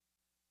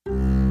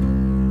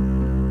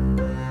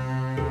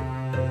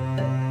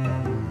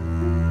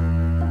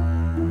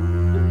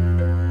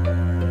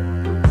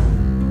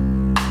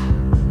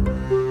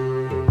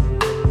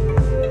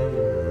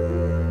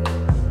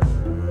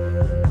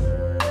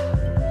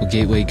Well,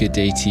 Gateway, good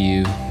day to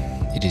you.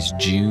 It is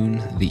June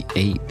the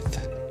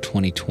 8th,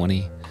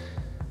 2020.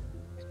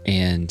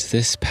 And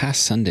this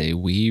past Sunday,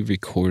 we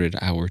recorded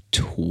our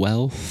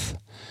 12th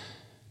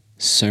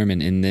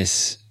sermon in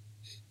this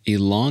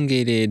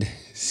elongated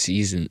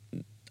season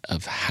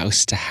of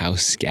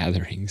house-to-house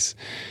gatherings,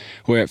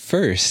 where at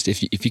first,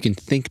 if you can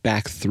think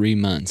back 3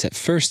 months, at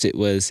first it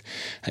was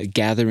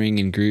gathering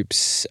in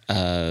groups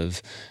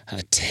of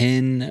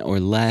 10 or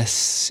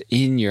less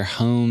in your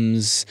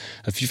homes.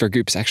 A few of our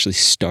groups actually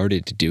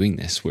started doing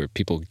this, where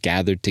people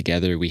gathered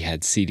together. We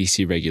had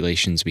CDC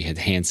regulations, we had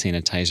hand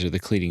sanitizer, the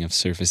cleaning of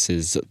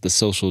surfaces, the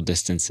social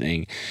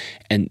distancing,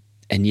 and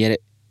yet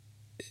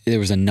there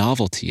was a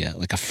novelty,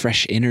 like a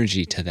fresh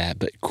energy to that,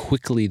 but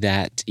quickly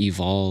that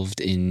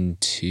evolved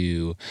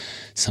into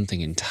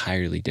something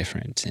entirely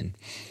different. And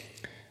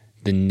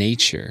the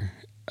nature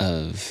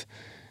of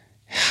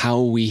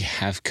how we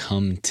have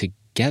come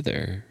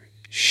together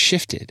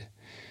shifted.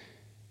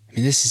 I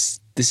mean, this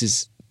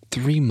is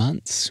 3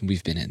 months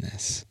we've been in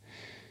this.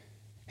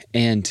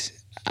 And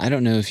I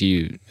don't know if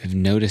you have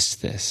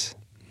noticed this,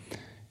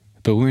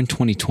 but we're in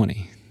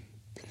 2020.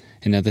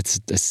 And now that's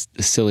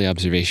a silly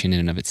observation in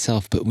and of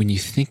itself, but when you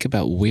think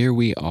about where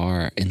we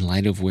are in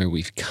light of where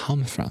we've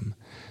come from,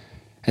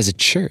 as a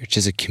church,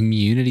 as a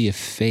community of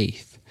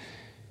faith,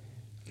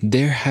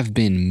 there have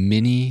been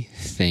many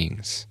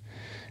things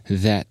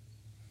that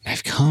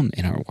have come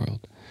in our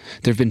world.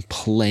 There have been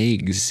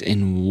plagues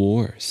and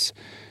wars.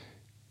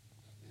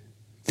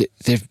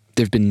 There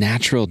have been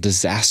natural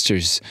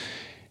disasters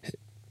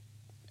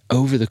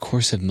over the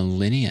course of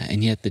millennia,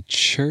 and yet the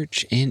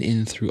church in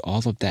and through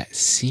all of that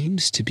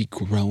seems to be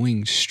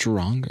growing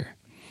stronger.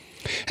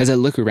 As I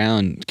look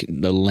around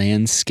the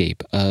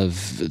landscape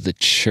of the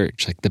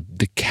church, like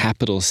the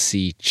capital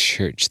C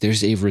church,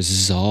 there's a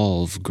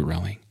resolve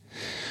growing,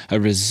 a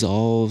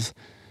resolve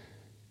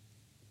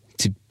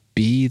to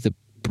be the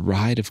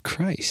bride of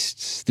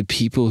Christ, the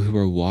people who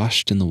are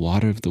washed in the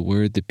water of the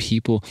word, the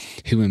people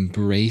who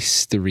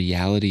embrace the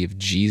reality of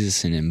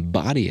Jesus and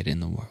embody it in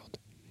the world.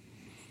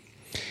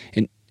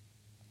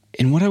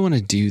 And what I want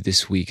to do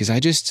this week is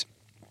this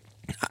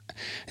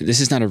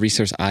is not a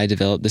resource I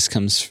developed. This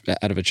comes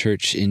out of a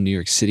church in New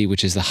York City,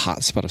 which is the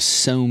hotspot of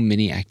so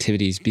many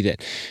activities, be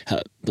that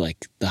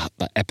like the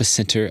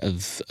epicenter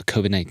of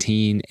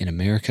COVID-19 in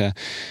America,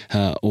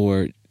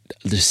 or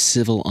the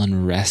civil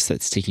unrest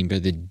that's taking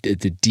place,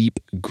 the deep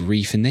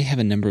grief. And they have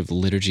a number of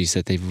liturgies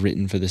that they've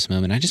written for this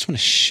moment. I just want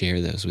to share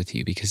those with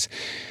you because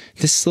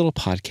this little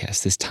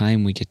podcast, this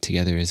time we get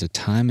together, is a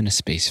time and a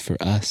space for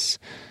us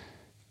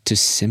to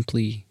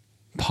simply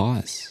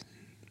pause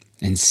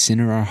and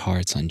center our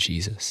hearts on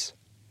Jesus.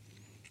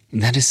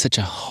 And that is such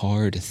a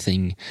hard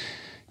thing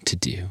to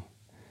do.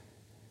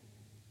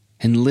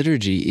 And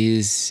liturgy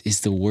is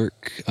the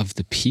work of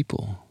the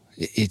people.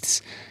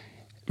 It's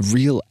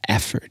real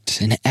effort.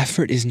 And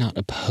effort is not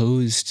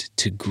opposed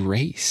to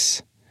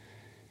grace.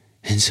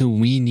 And so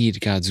we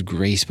need God's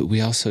grace, but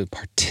we also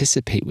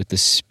participate with the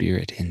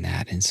Spirit in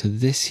that. And so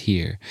this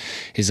here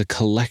is a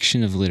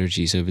collection of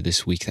liturgies over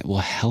this week that will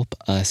help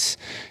us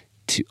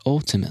to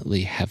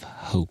ultimately have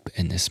hope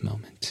in this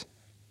moment.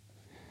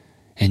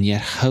 And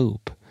yet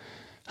hope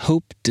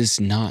does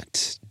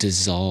not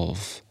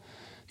dissolve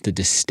the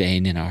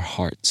disdain in our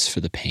hearts for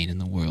the pain in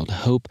the world.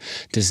 Hope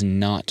does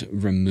not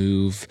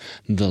remove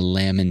the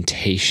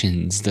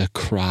lamentations, the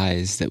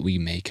cries that we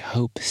make.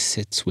 Hope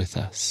sits with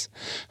us.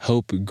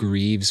 Hope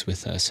grieves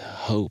with us.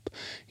 Hope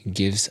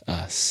gives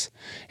us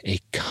a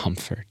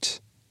comfort.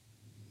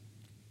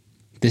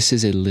 This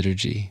is a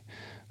liturgy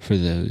for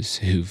those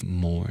who've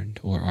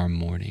mourned or are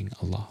mourning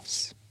a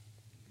loss.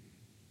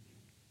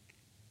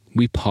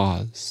 We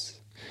pause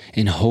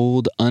and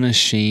hold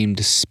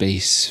unashamed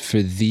space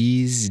for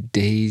these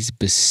days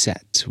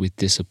beset with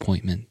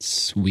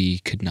disappointments we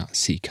could not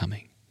see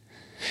coming,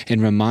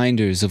 and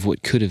reminders of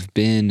what could have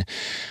been.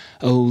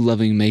 O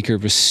loving Maker,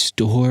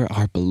 restore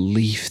our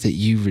belief that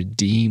you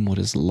redeem what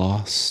is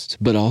lost,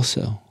 but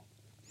also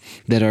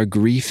that our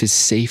grief is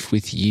safe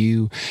with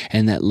you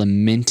and that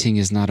lamenting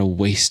is not a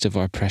waste of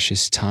our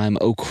precious time.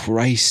 O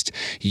Christ,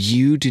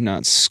 you do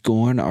not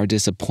scorn our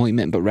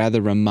disappointment, but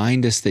rather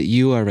remind us that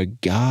you are a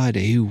God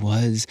who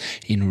was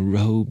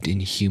enrobed in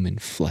human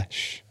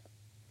flesh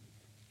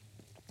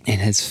and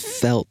has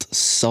felt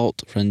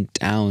salt run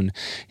down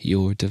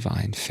your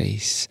divine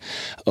face.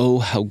 Oh,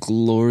 how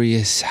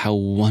glorious, how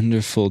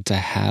wonderful to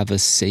have a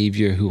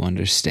Savior who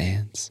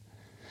understands.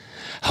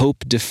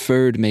 Hope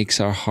deferred makes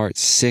our hearts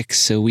sick,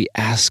 so we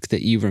ask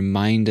that you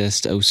remind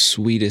us, O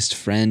sweetest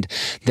friend,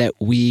 that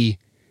we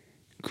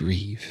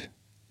grieve.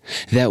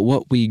 That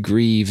what we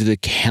grieve, the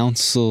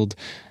counseled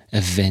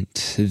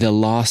event, the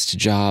lost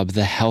job,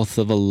 the health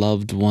of a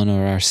loved one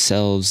or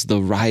ourselves,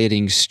 the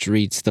rioting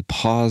streets, the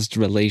paused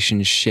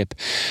relationship,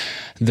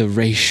 the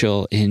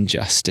racial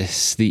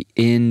injustice, the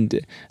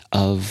end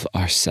of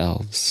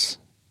ourselves,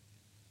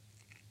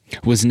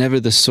 was never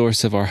the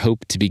source of our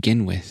hope to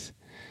begin with.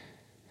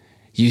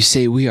 You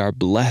say we are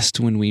blessed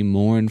when we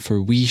mourn,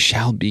 for we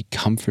shall be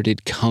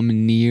comforted.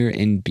 Come near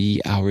and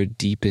be our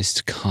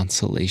deepest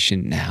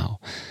consolation now,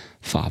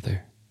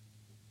 Father.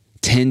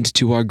 Tend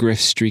to our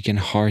grief-stricken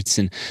hearts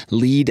and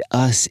lead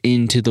us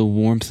into the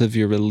warmth of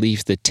your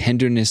relief, the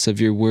tenderness of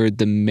your word,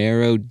 the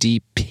marrow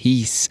deep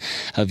peace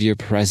of your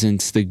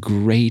presence, the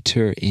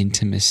greater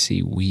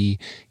intimacy we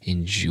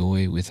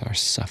enjoy with our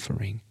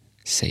suffering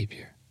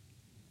Savior.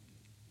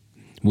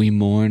 We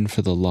mourn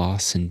for the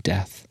loss and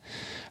death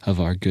of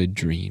our good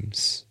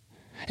dreams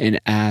and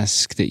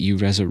ask that you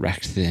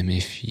resurrect them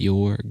if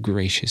your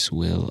gracious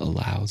will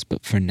allows.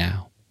 But for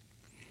now,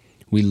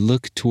 we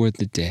look toward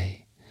the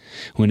day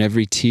when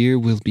every tear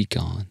will be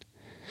gone,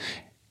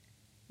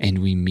 and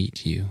we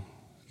meet you,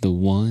 the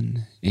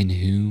one in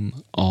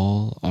whom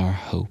all our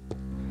hope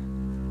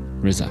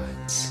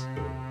resides.